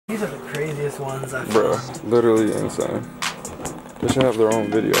These are the craziest ones I've Bro, literally insane. They should have their own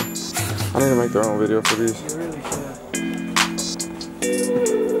video. I need to make their own video for these. You really should.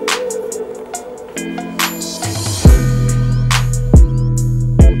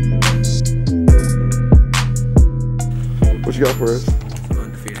 What you got for us? Some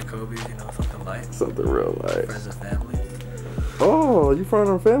undefeated Kobe's, you know, something light. Something real light. Friends and family. Oh, you front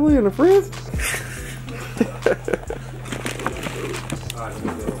on family and the friends?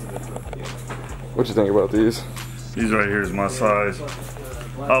 What you think about these? These right here is my size.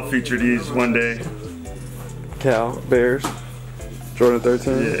 I'll feature these one day. Cal, Bears, Jordan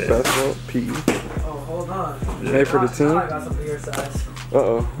 13, Yeah. basketball, PE. Oh, hold on. Made for the team. I got something your size.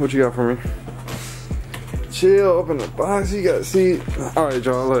 Uh-oh, what you got for me? Chill, open the box, you got, see, all right,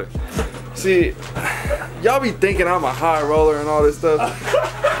 y'all, look. See, y'all be thinking I'm a high roller and all this stuff,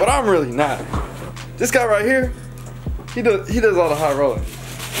 but I'm really not. This guy right here, he does all the high rolling.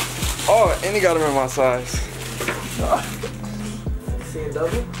 Oh, and he got him in my size. Seeing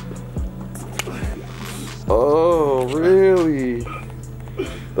double? Oh, really?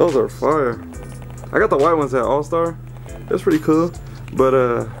 Those are fire. I got the white ones at All-Star. That's pretty cool,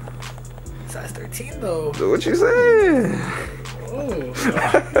 but Size 13 though. what you saying? Oh.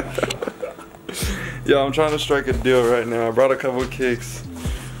 Yo, I'm trying to strike a deal right now. I brought a couple of kicks.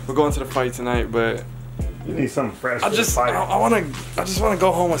 We're going to the fight tonight, but You need something fresh. I just want to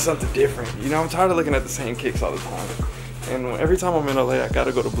go home with something different. You know, I'm tired of looking at the same kicks all the time. And every time I'm in LA, I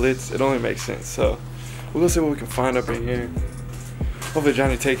gotta go to Blitz. It only makes sense. So we're gonna see what we can find up in here. Hopefully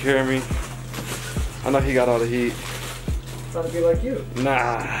Johnny take care of me. I know he got all the heat. Trying to be like you.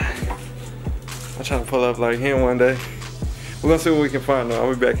 Nah. I'm trying to pull up like him one day. We're gonna see what we can find though.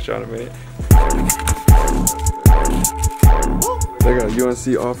 I'll be back at y'all in a minute. They got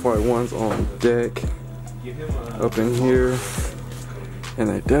UNC Off-White ones on deck. Up in here. And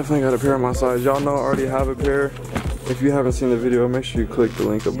they definitely got a pair of my size. Y'all know I already have a pair. If you haven't seen the video, make sure you click the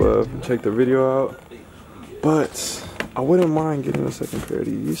link above and check the video out. But I wouldn't mind getting a second pair of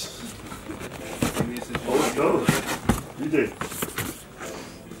these. You did.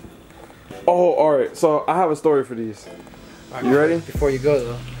 Oh, alright. So I have a story for these. You ready? Before you go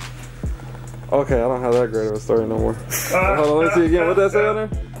though. Okay, I don't have that great of a story no more. Hold on, let me see again. What did that say on there?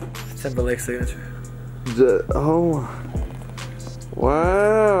 Timberlake signature. Oh.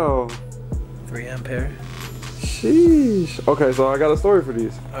 Wow. 3M pair. Sheesh. Okay, so I got a story for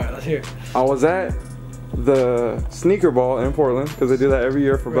these. Alright, let's hear it. I was at the sneaker ball in Portland because they do that every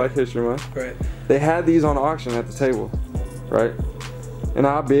year for Black History Month. Right. They had these on auction at the table, right? And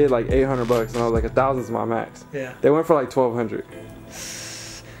I bid like $800 and I was like, 1,000's my max. Yeah. They went for like 1,200.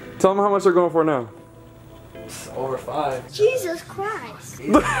 Tell them how much they're going for now. It's over 5. Jesus Christ.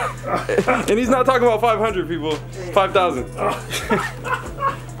 And he's not talking about 500 people, 5,000.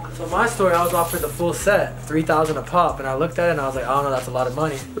 So my story, I was offered the full set, 3,000 a pop, and I looked at it and I was like, I don't know, that's a lot of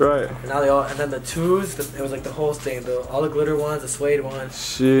money. Right. And now they all, and then the twos, it was like the whole thing, all the glitter ones, the suede ones,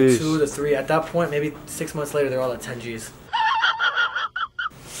 Sheesh. the 2, the 3. At that point, maybe 6 months later, they're all at 10 G's.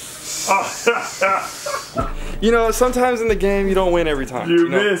 You know, sometimes in the game you don't win every time. You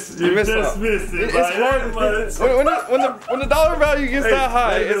know? missed it. It's hard. When the dollar value gets that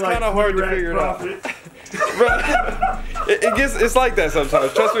high, it's kind of hard to figure it out. Bro, it's like that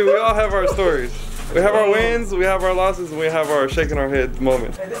sometimes. Trust me, we all have our stories. We have our wins, we have our losses, and we have our shaking our head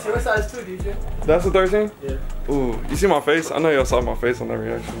moments. Hey, this is your size too, DJ. That's a 13? Yeah. Ooh, you see my face? I know y'all saw my face on that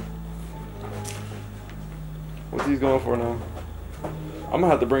reaction. What's these going for now? I'm gonna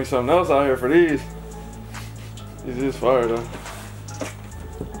have to bring something else out here for these. These is fire though.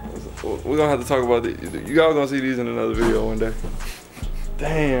 We're gonna have to talk about these. You guys gonna see these in another video one day.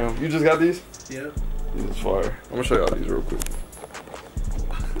 Damn, you just got these? Yeah. These is fire. I'm gonna show y'all these real quick.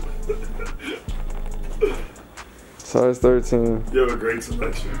 Size 13. You have a great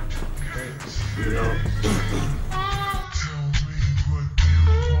selection. You know.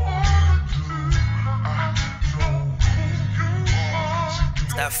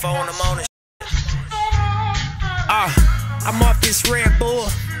 That phone, I'm on it. I'm off this Red Bull.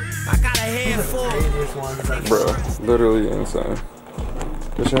 I got a handful. Bro, literally insane.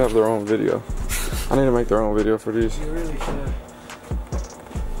 They should have their own video. I need to make their own video for these. You really should.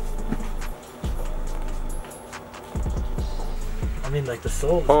 I mean, like the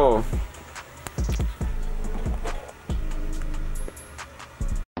soul. Oh.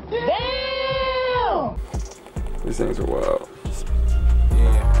 Damn! These things are wild.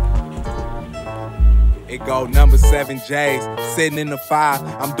 It go number 7 J's, sitting in the 5.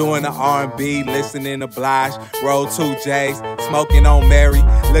 I'm doing the R&B, listening to Blige. Roll 2 J's, smoking on Mary.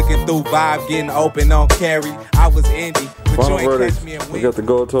 Looking through Vibe, getting open on Carrie. I was indie, but Final you ain't verdict. catch me and We win. got the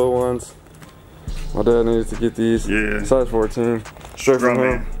gold toe ones. My dad needs to get these. Yeah. Size 14. Straight from Grown him.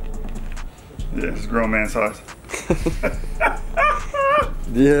 man. Yeah, it's grown man size.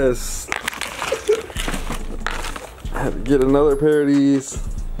 Yes. I had to get another pair of these.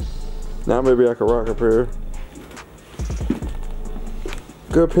 Now maybe I could rock a pair.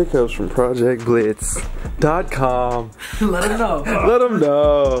 Good pickups from ProjectBlitz.com. Let him know. Let them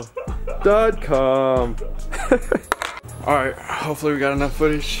know. .com. Alright, hopefully we got enough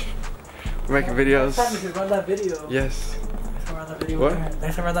footage. We're making videos. Next time we can run that video. Yes. Next time run that video What? with Aaron.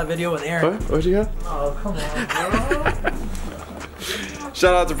 Next time run that video with Aaron. What? What you got? Oh, come on, bro.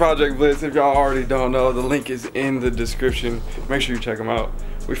 Shout out to Project Blitz. If y'all already don't know, the link is in the description. Make sure you check them out.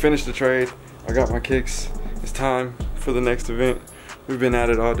 We finished the trade. I got my kicks. It's time for the next event. We've been at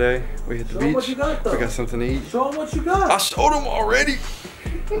it all day. We hit the Show 'em what beach. you got, though. We got something to eat. Show him what you got. I showed them already.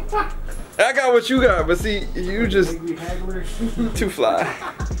 I got what you got, but see, you just too fly.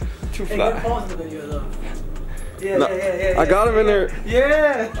 Too Hey, fly. get pause the video though. Yeah, No, yeah. I got him in there.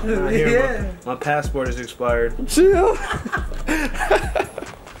 Yeah. Here, my passport is expired. Chill.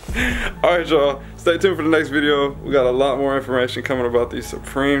 Alright, y'all. Stay tuned for the next video. We got a lot more information coming about these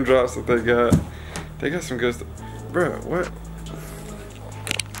Supreme drops that they got. They got some good stuff. Bruh, what?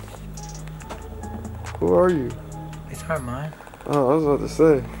 Who are you? These aren't mine. Oh, I was about to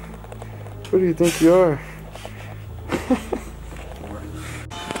say. Who do you think you are?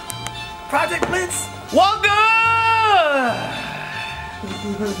 Project Blitz.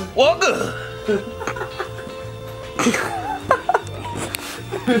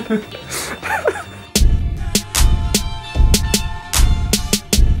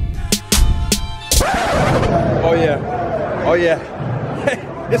 Oh yeah. Oh yeah.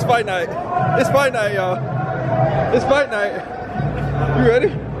 It's fight night. It's fight night, y'all. It's fight night. You ready?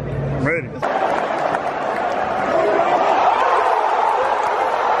 I'm ready.